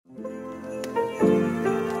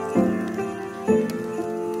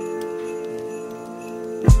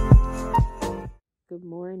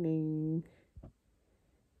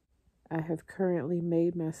have currently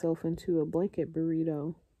made myself into a blanket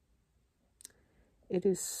burrito. It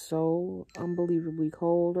is so unbelievably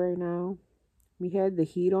cold right now. We had the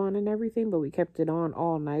heat on and everything, but we kept it on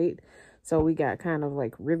all night. So we got kind of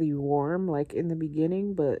like really warm like in the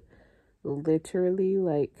beginning, but literally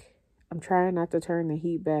like I'm trying not to turn the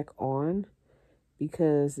heat back on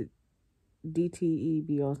because DTE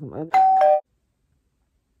be on some other.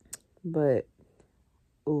 But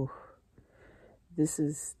oh, this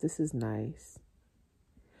is nice.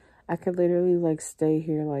 I could literally like stay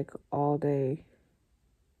here like all day.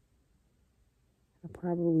 I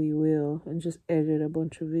probably will, and just edit a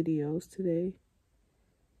bunch of videos today.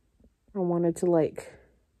 I wanted to like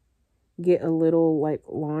get a little like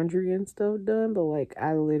laundry and stuff done, but like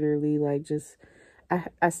I literally like just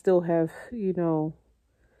I still have, you know,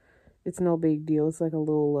 it's no big deal. It's like a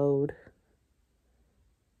little load.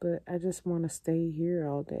 But I just want to stay here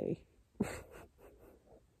all day.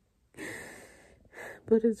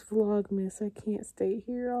 But it's Vlogmas. I can't stay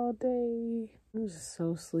here all day. I'm just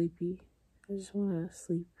so sleepy. I just want to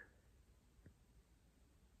sleep.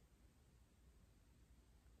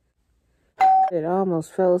 I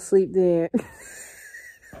almost fell asleep there.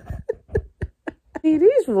 See,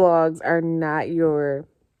 these vlogs are not your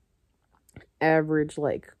average,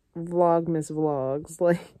 like, Vlogmas vlogs.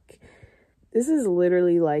 Like, this is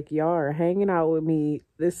literally like y'all are hanging out with me.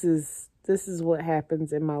 This is what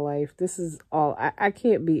happens in my life. This is all. I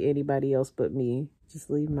can't be anybody else but me. Just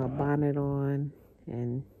leave my bonnet on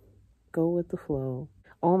and go with the flow.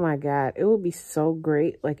 Oh my God. It would be so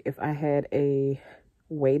great, like, if I had a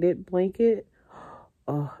weighted blanket.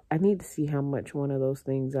 Oh, I need to see how much one of those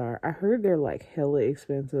things are. I heard they're like hella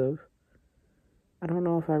expensive. I don't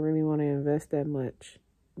know if I really want to invest that much.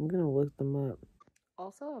 I'm gonna look them up.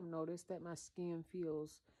 Also, I've noticed that my skin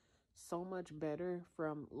feels so much better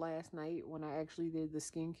from last night when I actually did the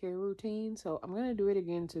skincare routine. So I'm gonna do it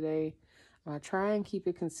again today. Try and keep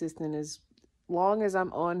it consistent as long as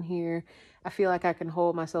I'm on here. I feel like I can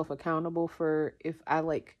hold myself accountable for if I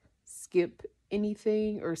like skip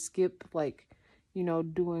anything or skip like, you know,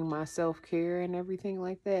 doing my self-care and everything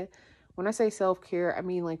like that. When I say self-care, I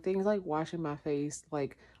mean like things like washing my face,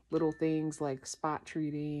 like little things like spot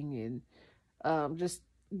treating and just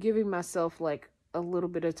giving myself like a little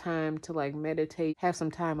bit of time to like meditate, have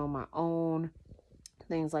some time on my own,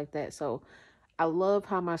 things like that. So I love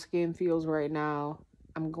how my skin feels right now.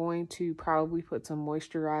 I'm going to probably put some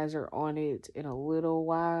moisturizer on it in a little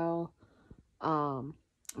while. I'm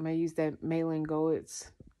gonna use that Malin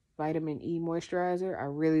Goetz vitamin E moisturizer. I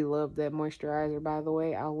really love that moisturizer, by the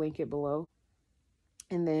way. I'll link it below.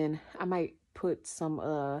 And then I might put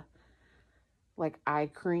some like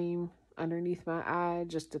eye cream underneath my eye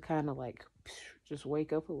just to kind of like just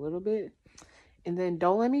wake up a little bit. And then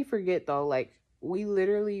don't let me forget though, like we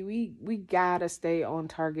literally we gotta stay on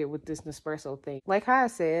target with this Nespresso thing. Like how I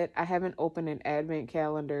said, I haven't opened an advent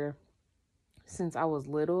calendar since I was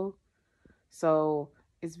little, so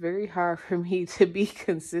it's very hard for me to be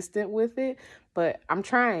consistent with it, but I'm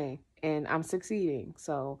trying and I'm succeeding.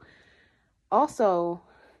 So also,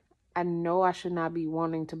 I know I should not be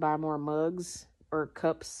wanting to buy more mugs or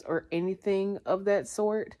cups or anything of that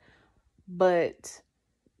sort, but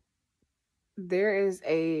there is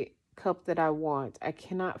a cup that I want. I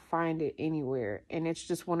cannot find it anywhere, and it's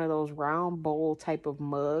just one of those round bowl type of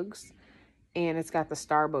mugs, and it's got the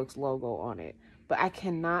Starbucks logo on it. But I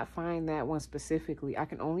cannot find that one specifically. I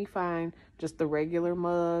can only find just the regular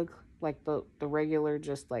mug, like the regular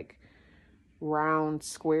just like round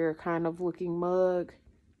square kind of looking mug.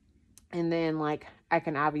 And then like I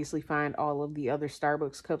can obviously find all of the other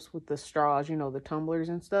Starbucks cups with the straws, you know, the tumblers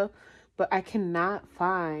and stuff. But I cannot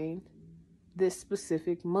find this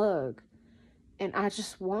specific mug. And I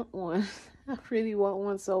just want one. I really want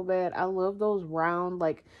one so bad. I love those round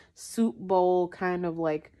like soup bowl kind of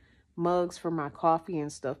like mugs for my coffee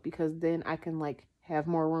and stuff, because then I can like have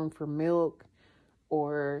more room for milk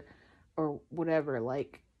or whatever.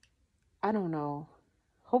 Like, I don't know.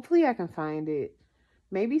 Hopefully I can find it.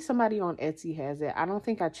 Maybe somebody on Etsy has it. I don't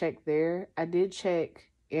think I checked there. I did check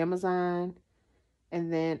Amazon,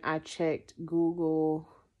 and then I checked Google.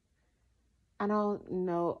 I don't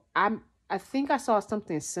know. I think I saw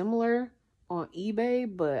something similar on eBay,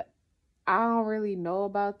 but I don't really know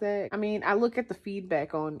about that. I mean, I look at the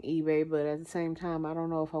feedback on eBay, but at the same time, I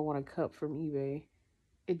don't know if I want a cup from eBay.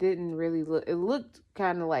 It didn't really look, it looked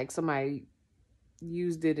kind of like somebody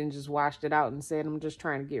used it and just washed it out and said, I'm just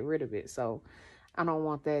trying to get rid of it. So I don't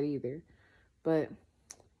want that either. But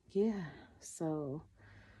yeah, so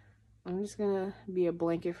I'm just gonna be a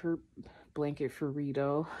blanket blanket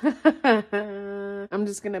burrito. I'm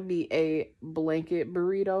just gonna be a blanket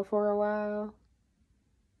burrito for a while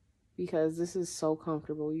because this is so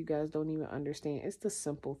comfortable. You guys don't even understand. It's the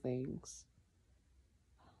simple things.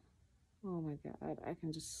 Oh my God, I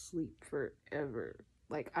can just sleep forever.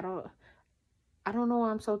 Like, I don't know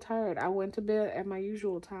why I'm so tired. I went to bed at my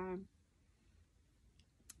usual time.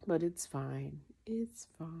 But it's fine. It's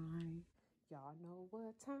fine. Y'all know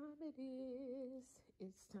what time it is.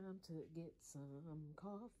 It's time to get some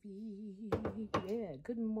coffee. Yeah,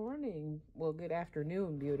 good morning. Well, good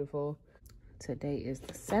afternoon, beautiful. Today is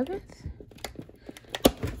the 7th.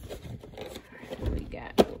 What we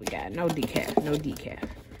got? No decaf. No decaf.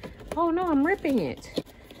 Oh, no, I'm ripping it.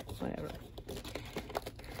 Whatever.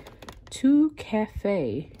 2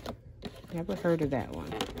 Cafe. Never heard of that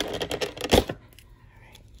one.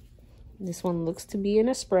 This one looks to be an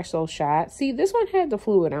espresso shot. See, this one had the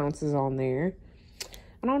fluid ounces on there.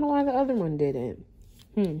 I don't know why the other one didn't.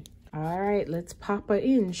 All right, let's pop her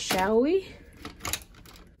in, shall we?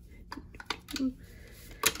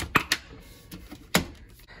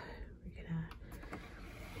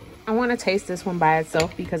 I want to taste this one by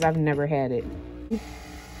itself because I've never had it.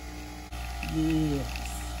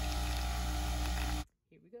 Yes.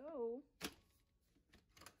 Here we go.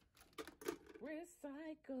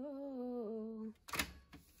 Recycle.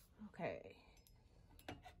 Okay.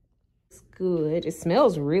 It's good. It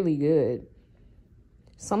smells really good.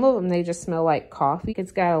 Some of them, they just smell like coffee.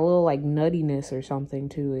 It's got a little like nuttiness or something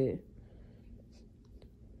to it.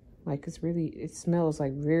 Like it smells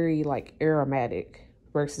like very like aromatic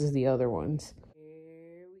versus the other ones.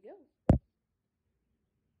 Here we go.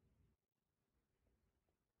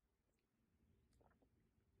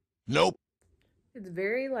 Nope. It's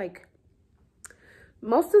very like,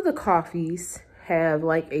 most of the coffees have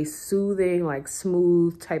like a soothing, like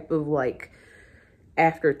smooth type of like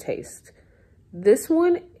aftertaste. This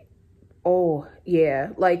one, oh yeah,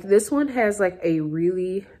 like this one has like a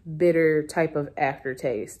really bitter type of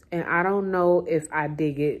aftertaste. And I don't know if I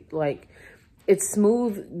dig it. Like, it's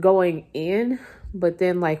smooth going in, but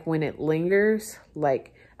then like when it lingers,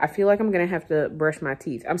 like I feel like I'm gonna have to brush my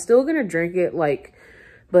teeth. I'm still gonna drink it, like,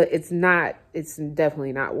 but it's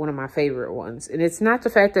definitely not one of my favorite ones. And it's not the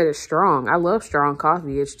fact that it's strong. I love strong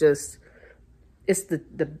coffee. It's just, it's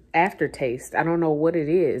the aftertaste. I don't know what it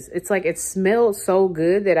is. It's like it smelled so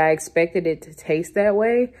good that I expected it to taste that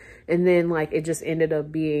way. And then like it just ended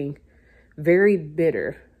up being very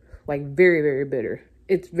bitter, like very, very bitter.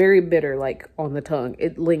 It's very bitter, like on the tongue.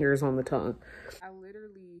 It lingers on the tongue. I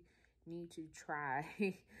literally need to try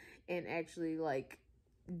and actually like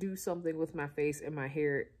do something with my face and my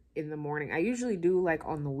hair in the morning. I usually do like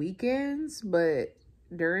on the weekends, but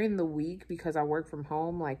during the week, because I work from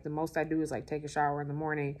home, like the most I do is like take a shower in the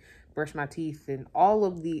morning, brush my teeth, and all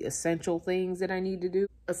of the essential things that I need to do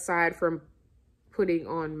aside from putting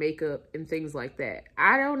on makeup and things like that.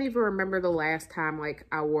 I don't even remember the last time like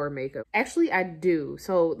I wore makeup. Actually, I do.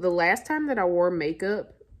 So the last time that I wore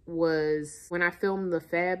makeup was when I filmed the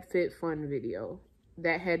FabFitFun video.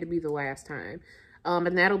 That had to be the last time.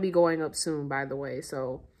 And that'll be going up soon, by the way.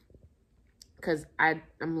 So, because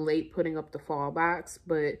I'm late putting up the fall box,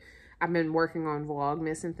 but I've been working on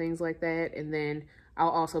Vlogmas and things like that. And then I'll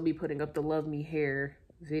also be putting up the Love Me Hair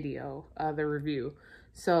video, the review.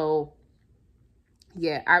 So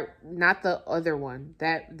yeah, not the other one.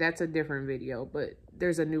 That's a different video, but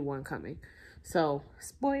there's a new one coming. So,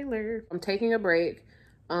 spoiler. I'm taking a break.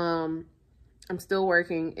 I'm still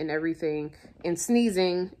working and everything and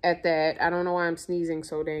sneezing at that. I don't know why I'm sneezing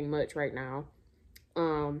so dang much right now.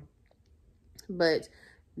 But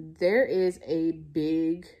there is a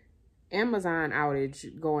big Amazon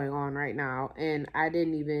outage going on right now, and I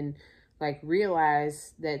didn't even like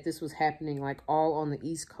realize that this was happening like all on the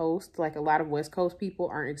East Coast. Like a lot of West Coast people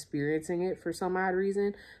aren't experiencing it for some odd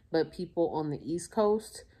reason, but people on the East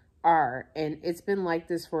Coast are, and it's been like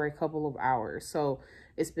this for a couple of hours. So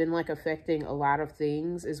it's been like affecting a lot of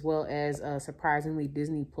things, as well as surprisingly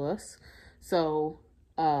Disney Plus. So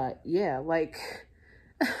yeah, like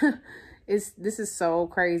this is so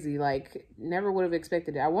crazy. Like, never would have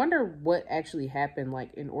expected it. I wonder what actually happened,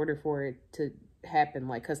 like, in order for it to happen,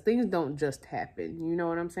 like, because things don't just happen, you know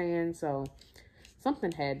what I'm saying? So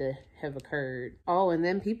something had to have occurred. Oh, and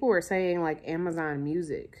then people were saying like Amazon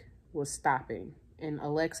Music was stopping, and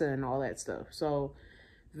Alexa and all that stuff. So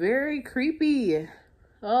very creepy.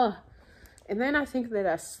 Oh, and then I think that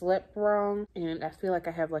I slept wrong, and I feel like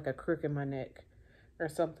I have like a crook in my neck or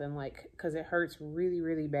something, like, because it hurts really,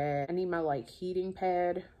 really bad. I need my like heating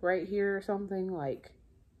pad right here or something. Like,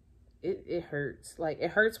 it hurts. Like, it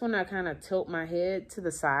hurts when I kind of tilt my head to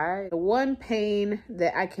the side. The one pain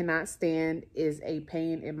that I cannot stand is a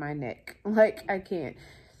pain in my neck. Like, I can't.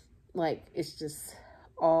 Like, it's just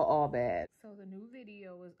all bad. So the new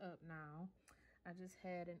video is up now. I just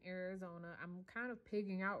had in Arizona. I'm kind of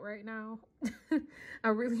pigging out right now. I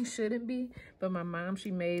really shouldn't be. But my mom,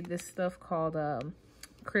 she made this stuff called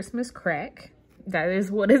Christmas crack. That is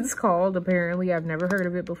what it's called. Apparently, I've never heard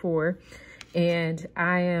of it before. And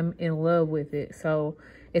I am in love with it. So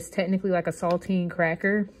it's technically like a saltine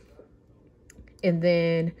cracker. And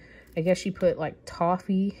then I guess she put like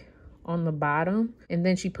toffee on the bottom. And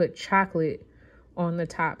then she put chocolate on the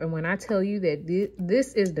top. And when I tell you that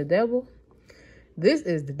this is the devil, this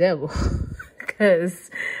is the devil. Because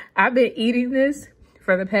I've been eating this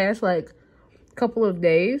for the past like couple of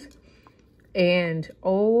days. And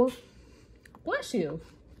oh, bless you.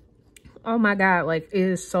 Oh my God, like it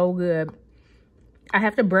is so good. I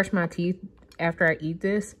have to brush my teeth after I eat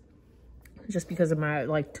this just because of my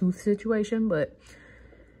like tooth situation, but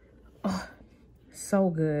oh, so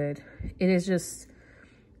good. It is just,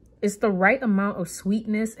 it's the right amount of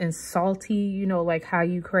sweetness and salty, you know, like how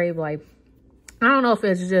you crave, like, I don't know if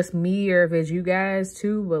it's just me or if it's you guys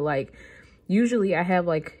too, but like usually I have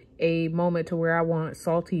like a moment to where I want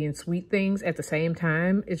salty and sweet things at the same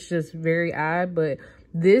time. It's just very odd, but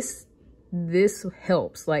this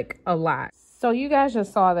helps like a lot. So you guys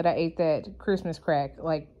just saw that I ate that Christmas crack.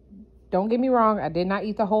 Like, don't get me wrong, I did not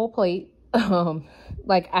eat the whole plate.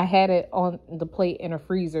 Like I had it on the plate in a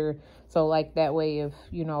freezer. So like that way, if,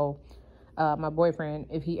 you know, my boyfriend,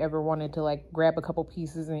 if he ever wanted to like grab a couple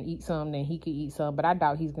pieces and eat some, then he could eat some, but I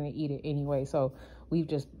doubt he's going to eat it anyway. So we've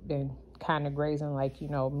just been kind of grazing, like, you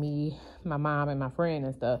know, me, my mom and my friend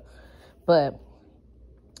and stuff. But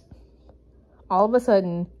all of a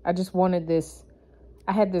sudden, I just wanted this.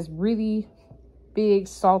 I had this really big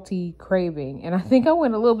salty craving, and I think I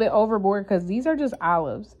went a little bit overboard because these are just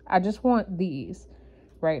olives. I just want these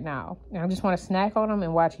right now, and I just want to snack on them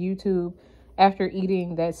and watch YouTube after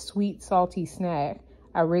eating that sweet salty snack.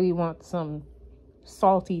 I really want some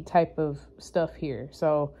salty type of stuff here.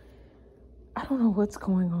 So I don't know what's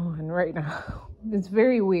going on right now. It's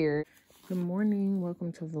very weird. Good morning,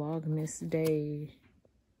 welcome to Vlogmas day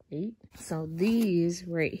 8. So these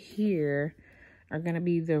right here are going to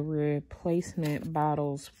be the replacement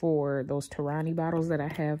bottles for those Tarani bottles that I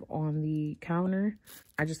have on the counter.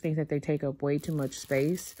 I just think that they take up way too much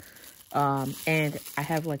space. And I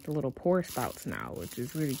have like the little pour spouts now, which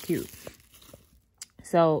is really cute.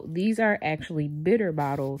 So these are actually bitter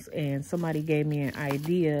bottles, and somebody gave me an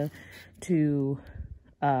idea to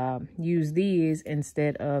use these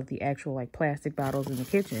instead of the actual like plastic bottles in the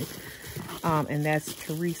kitchen. And that's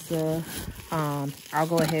Teresa. I'll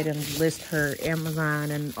go ahead and list her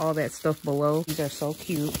Amazon and all that stuff below. These are so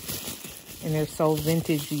cute and they're so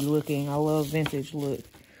vintagey looking. I love vintage look.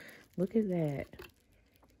 Look at that.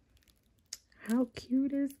 How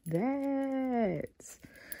cute is that?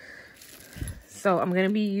 So I'm going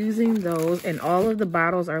to be using those, and all of the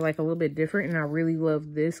bottles are like a little bit different, and I really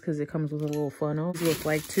love this because it comes with a little funnel. It looks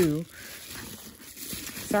like too.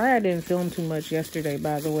 Sorry I didn't film too much yesterday,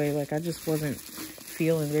 by the way. Like, I just wasn't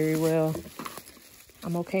feeling very well.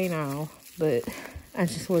 I'm okay now, but I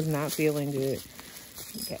just was not feeling good.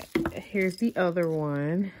 Okay, here's the other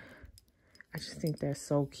one. I just think that's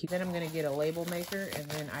so cute. Then I'm going to get a label maker, and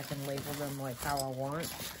then I can label them like how I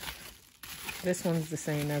want. This one's the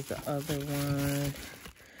same as the other one.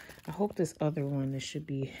 I hope this other one, this should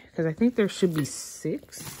be, because I think there should be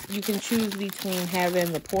 6. You can choose between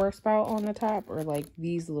having the pour spout on the top or like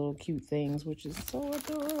these little cute things, which is so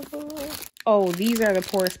adorable. Oh, these are the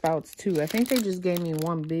pour spouts too. I think they just gave me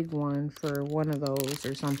one big one for one of those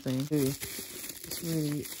or something. Ooh, it's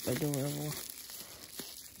really adorable.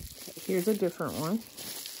 Okay, here's a different one.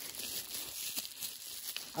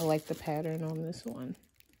 I like the pattern on this one.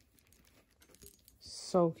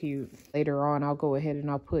 So cute. Later on, I'll go ahead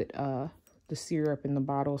and I'll put the syrup in the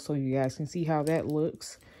bottle so you guys can see how that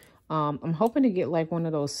looks. I'm hoping to get like one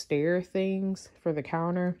of those stair things for the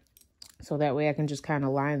counter, so that way I can just kind of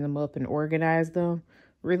line them up and organize them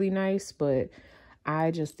really nice. But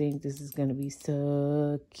I just think this is going to be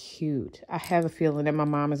so cute. I have a feeling that my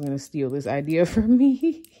mom is going to steal this idea from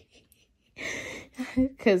me.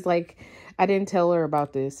 Because like, I didn't tell her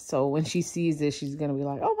about this. So when she sees this, she's going to be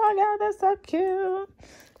like, oh my God, that's so cute.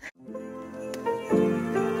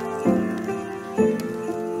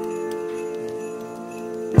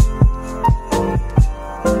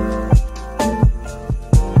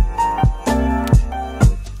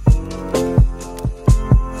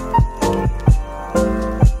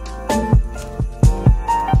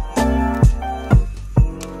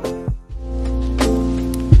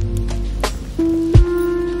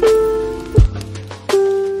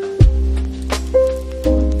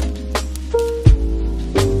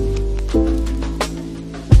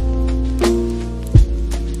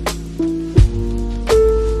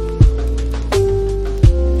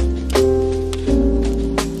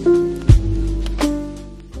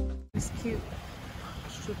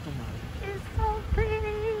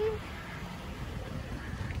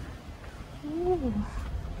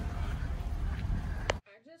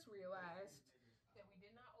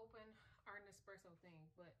 our Nespresso thing,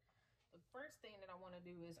 but the first thing that I want to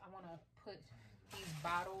do is I want to put these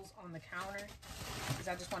bottles on the counter because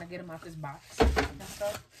I just want to get them off this box and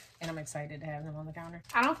stuff, and I'm excited to have them on the counter.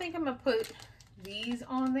 I don't think I'm gonna put these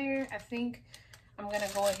on there. I think I'm gonna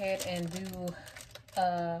go ahead and do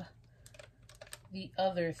the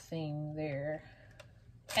other thing there.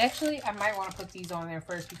 Actually, I might want to put these on there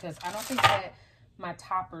first because I don't think that my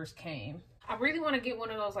toppers came. I really want to get one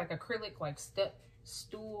of those like acrylic like step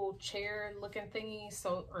stool chair looking thingies,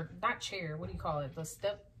 so, or not chair, what do you call it, the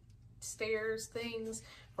step stairs things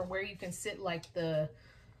for where you can sit like the,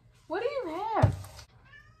 what do you have?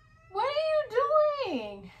 What are you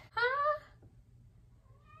doing? Huh?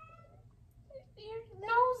 You're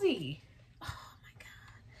nosy. Oh my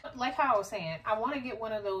god. Like how I was saying, I want to get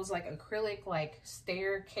one of those like acrylic like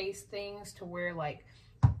staircase things to where like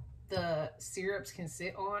the syrups can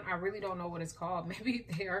sit on. I really don't know what it's called. Maybe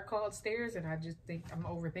they are called stairs and I just think I'm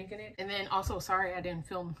overthinking it. And then also, sorry I didn't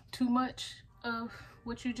film too much of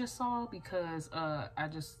what you just saw because I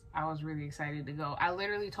was really excited to go. I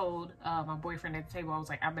literally told my boyfriend at the table, I was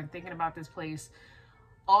like, I've been thinking about this place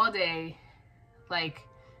all day. Like,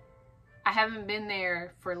 I haven't been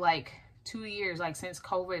there for like 2 years, like since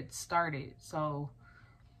COVID started. So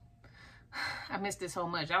I missed it so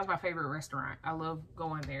much. That was my favorite restaurant. I love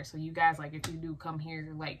going there. So you guys, like, if you do come here,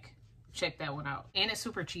 like, check that one out. And it's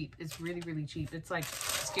super cheap. It's really, really cheap. It's like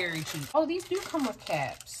scary cheap. Oh, these do come with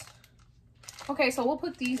caps. Okay, so we'll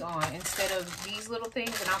put these on instead of these little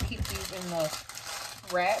things, and I'll keep these in the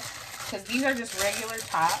wrap because these are just regular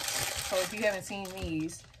tops. So if you haven't seen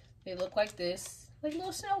these, they look like this, like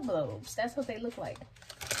little snow globes. That's what they look like.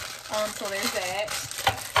 So there's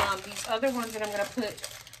that. These other ones that I'm gonna put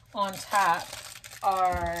on top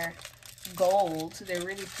are gold. They're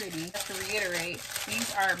really pretty. Just to reiterate,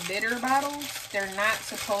 these are bitter bottles. They're not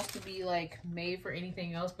supposed to be like made for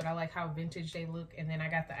anything else, but I like how vintage they look. And then I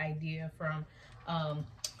got the idea from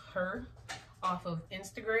her off of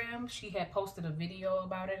Instagram. She had posted a video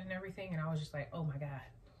about it and everything, and I was just like, oh my god,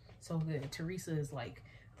 so good. Teresa is like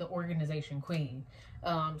the organization queen.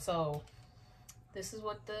 So this is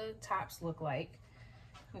what the tops look like.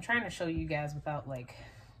 I'm trying to show you guys without like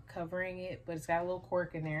covering it, but it's got a little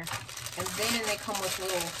cork in there, and then they come with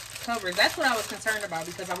little covers. That's what I was concerned about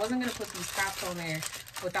because I wasn't going to put these tops on there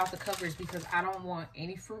without the covers because I don't want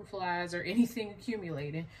any fruit flies or anything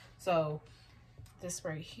accumulating. So this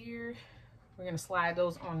right here, we're going to slide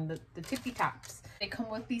those on the tippy tops. They come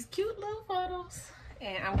with these cute little bottles,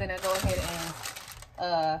 and I'm going to go ahead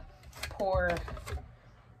and pour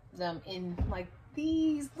them in like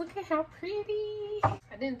these. Look at how pretty.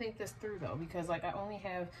 I didn't think this through though because like I only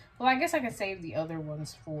have, well, I guess I can save the other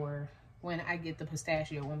ones for when I get the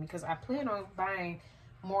pistachio one because I plan on buying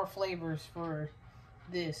more flavors for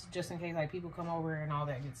this just in case like people come over and all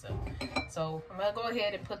that good stuff. So I'm gonna go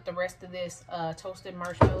ahead and put the rest of this toasted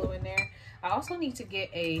marshmallow in there. I also need to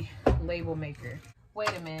get a label maker.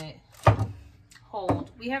 Wait a minute,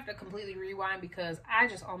 hold, we have to completely rewind because I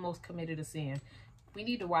just almost committed a sin. We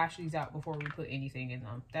need to wash these out before we put anything in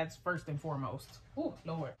them. That's first and foremost. Oh,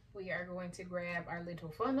 Lord. We are going to grab our little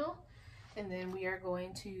funnel, and then we are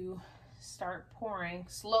going to start pouring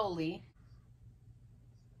slowly.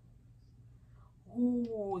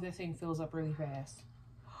 Ooh, this thing fills up really fast.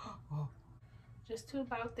 Oh. Just to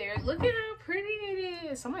about there. Look at how pretty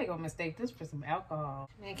it is. Somebody gonna mistake this for some alcohol.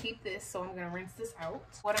 I'm gonna keep this, so I'm gonna rinse this out.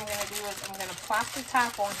 What I'm gonna do is I'm gonna plop the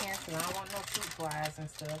top on here because I don't want no fruit flies and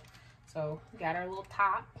stuff. So we got our little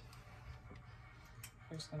top.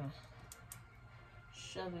 We're just gonna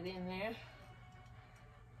shove it in there.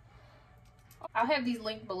 I'll have these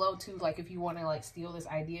linked below too, like if you want to like steal this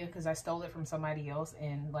idea, because I stole it from somebody else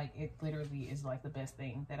and like it literally is like the best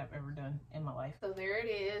thing that I've ever done in my life. So there it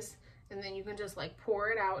is, and then you can just like pour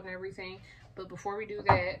it out and everything. But before we do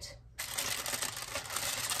that,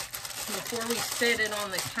 before we set it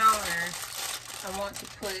on the counter, I want to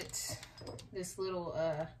put this little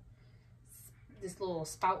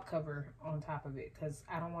spout cover on top of it because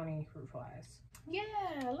I don't want any fruit flies. Yeah,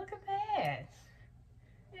 look at that.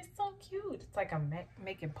 It's so cute. It's like I'm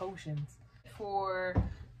making potions. For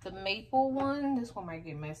the maple one, this one might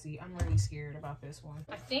get messy. I'm really scared about this one.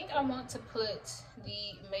 I think I want to put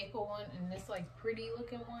the maple one in this like pretty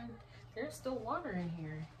looking one. There's still water in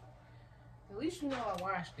here. At least you know I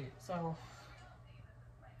washed it. So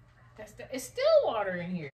it's still water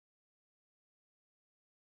in here.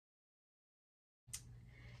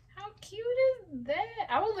 How cute is that?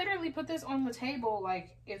 I would literally put this on the table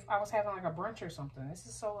like if I was having like a brunch or something. This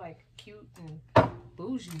is so like cute and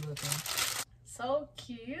bougie looking. So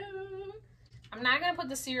cute. I'm not going to put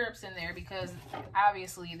the syrups in there because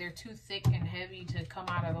obviously they're too thick and heavy to come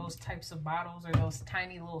out of those types of bottles or those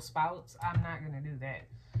tiny little spouts. I'm not going to do that.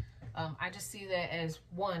 I just see that as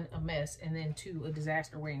one, a mess, and then two, a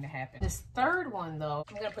disaster waiting to happen. This third one though,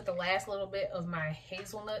 I'm going to put the last little bit of my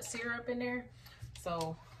hazelnut syrup in there.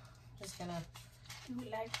 So I'm just going to do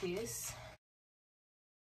it like this.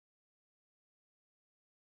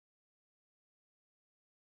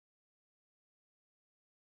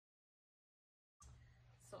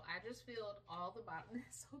 So I just filled all the bottles.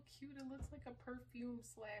 It's so cute. It looks like a perfume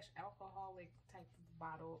slash alcoholic type of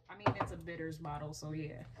bottle. I mean, it's a bitters bottle, so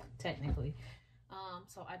yeah, technically.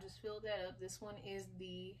 So I just filled that up. This one is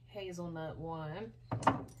the hazelnut one.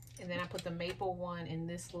 And then I put the maple one in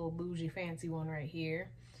this little bougie fancy one right here.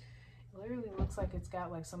 It literally looks like it's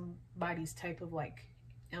got like somebody's type of like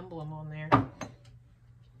emblem on there.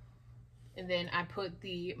 And then I put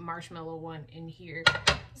the marshmallow one in here.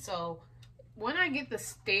 So when I get the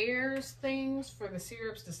stairs things for the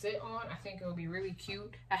syrups to sit on, I think it'll be really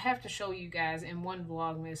cute. I have to show you guys in one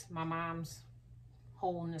Vlogmas my mom's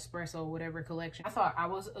whole Nespresso whatever collection. I thought I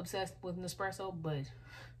was obsessed with Nespresso, but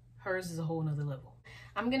hers is a whole nother level.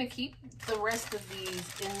 I'm gonna keep the rest of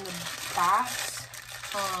these in the box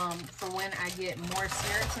for when I get more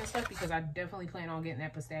syrups and stuff, because I definitely plan on getting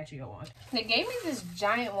that pistachio one. They gave me this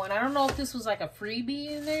giant one. I don't know if this was like a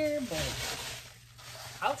freebie in there, but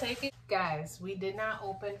I'll take it. Guys, we did not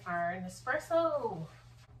open our Nespresso.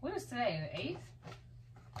 What is today, the 8th?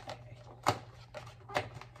 Okay.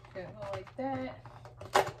 Gonna go like that.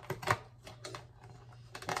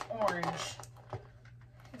 It's orange.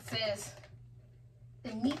 It says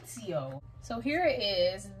Inizio. So here it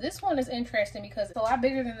is. This one is interesting because it's a lot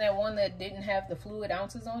bigger than that one that didn't have the fluid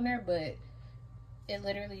ounces on there, but it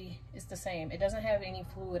literally is the same. It doesn't have any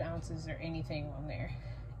fluid ounces or anything on there.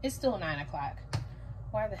 It's still 9 o'clock.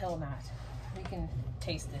 Why the hell not? We can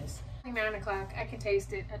taste this. 9 o'clock, I can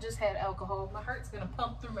taste it. I just had alcohol. My heart's gonna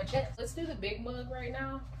pump through my chest. Let's do the big mug right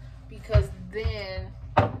now, because then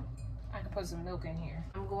I can put some milk in here.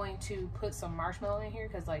 I'm going to put some marshmallow in here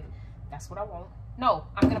because like, that's what I want. No,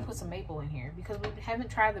 I'm gonna put some maple in here because we haven't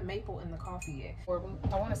tried the maple in the coffee yet. Or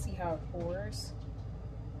I wanna see how it pours.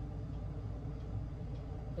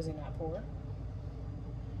 Does it not pour?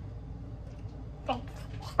 Oh.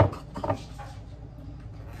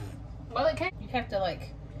 Well, it can't. You have to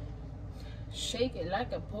like shake it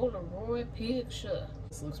like a Polaroid picture.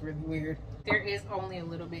 This looks really weird. There is only a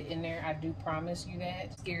little bit in there. I do promise you that.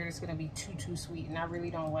 I'm scared it's gonna be too sweet, and I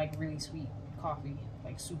really don't like really sweet coffee,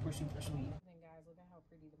 like super sweet. And then guys, look at how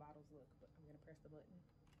pretty the bottles look. But I'm gonna press the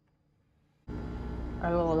button.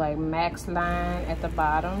 Our little like max line at the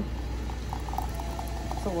bottom.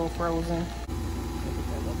 It's a little frozen. Look at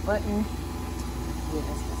that little button. We're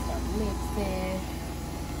just gonna start mixing.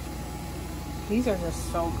 These are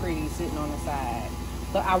just so pretty sitting on the side.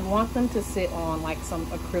 But I want them to sit on like some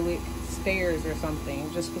acrylic stairs or something,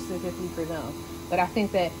 just specifically for them. But I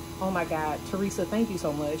think that, oh my God, Teresa, thank you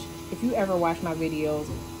so much. If you ever watch my videos,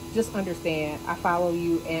 just understand, I follow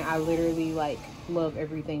you and I literally like love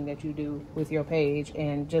everything that you do with your page,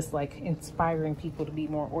 and just like inspiring people to be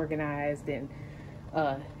more organized and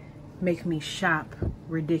make me shop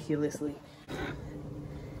ridiculously.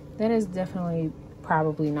 That is definitely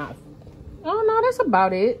probably not. Oh no, that's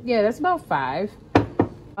about it. Yeah, that's about 5.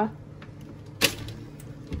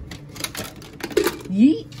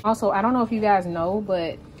 Yeet. Also, I don't know if you guys know,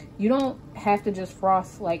 but you don't have to just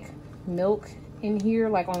frost like milk in here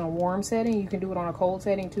like on a warm setting. You can do it on a cold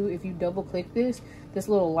setting too. If you double click this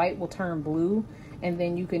little light will turn blue, and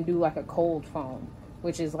then you can do like a cold foam,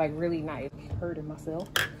 which is like really nice. Hurting myself.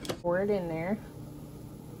 Pour it in there.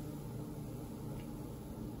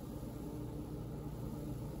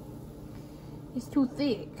 It's too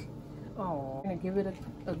thick. Oh, I'm gonna give it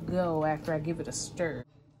a go after I give it a stir.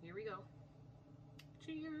 Here we go.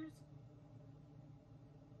 Cheers.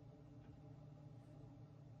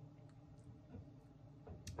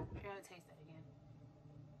 I gotta taste that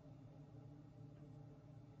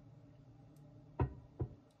again.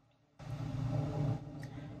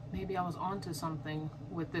 Maybe I was onto something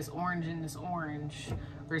with this orange and this orange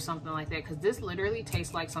or something like that, because this literally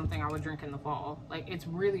tastes like something I would drink in the fall. Like, it's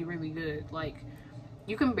really good. Like,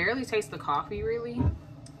 you can barely taste the coffee really,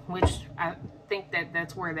 which I think that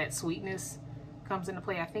that's where that sweetness comes into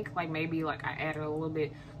play. I think like maybe like I added a little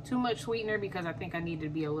bit too much sweetener because I think I needed to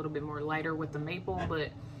be a little bit more lighter with the maple. But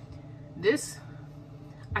this,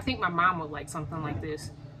 I think my mom would like something like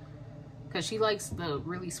this because she likes the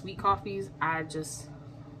really sweet coffees.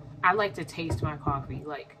 I like to taste my coffee.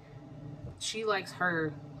 Like, she likes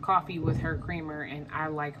her coffee with her creamer, and I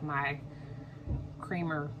like my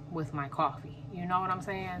creamer with my coffee. You know what I'm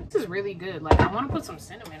saying? This is really good. like I want to put some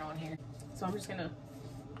cinnamon on here, so I'm just gonna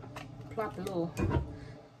plop a little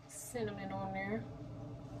cinnamon on there.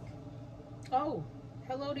 Oh,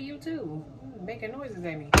 hello to you too, making noises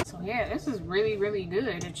at me. So yeah, this is really, really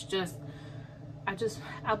good. It's just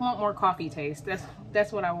I want more coffee taste.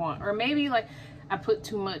 That's what I want. Or maybe like I put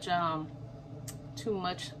too much of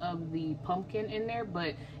the pumpkin in there,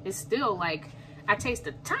 but it's still like I taste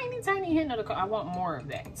a tiny hint of the I want more of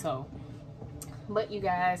that. So, but you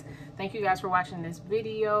guys, thank you guys for watching this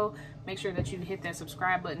video. Make sure that you hit that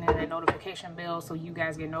subscribe button and that notification bell so you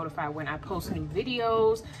guys get notified when I post new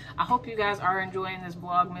videos. I hope you guys are enjoying this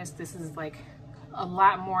Vlogmas. This is like a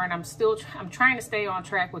lot more, and I'm trying to stay on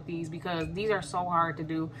track with these because these are so hard to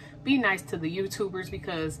do. Be nice to the YouTubers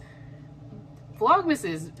because Vlogmas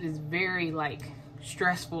is very like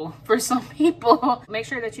stressful for some people. Make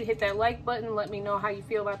sure that you hit that like button. Let me know how you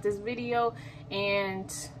feel about this video,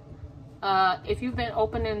 and if you've been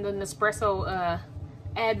opening the Nespresso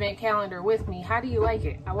advent calendar with me, how do you like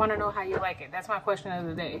it? I want to know how you like it. That's my question of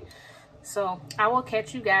the day. So I will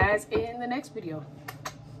catch you guys in the next video.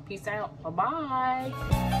 Peace out. Bye-bye.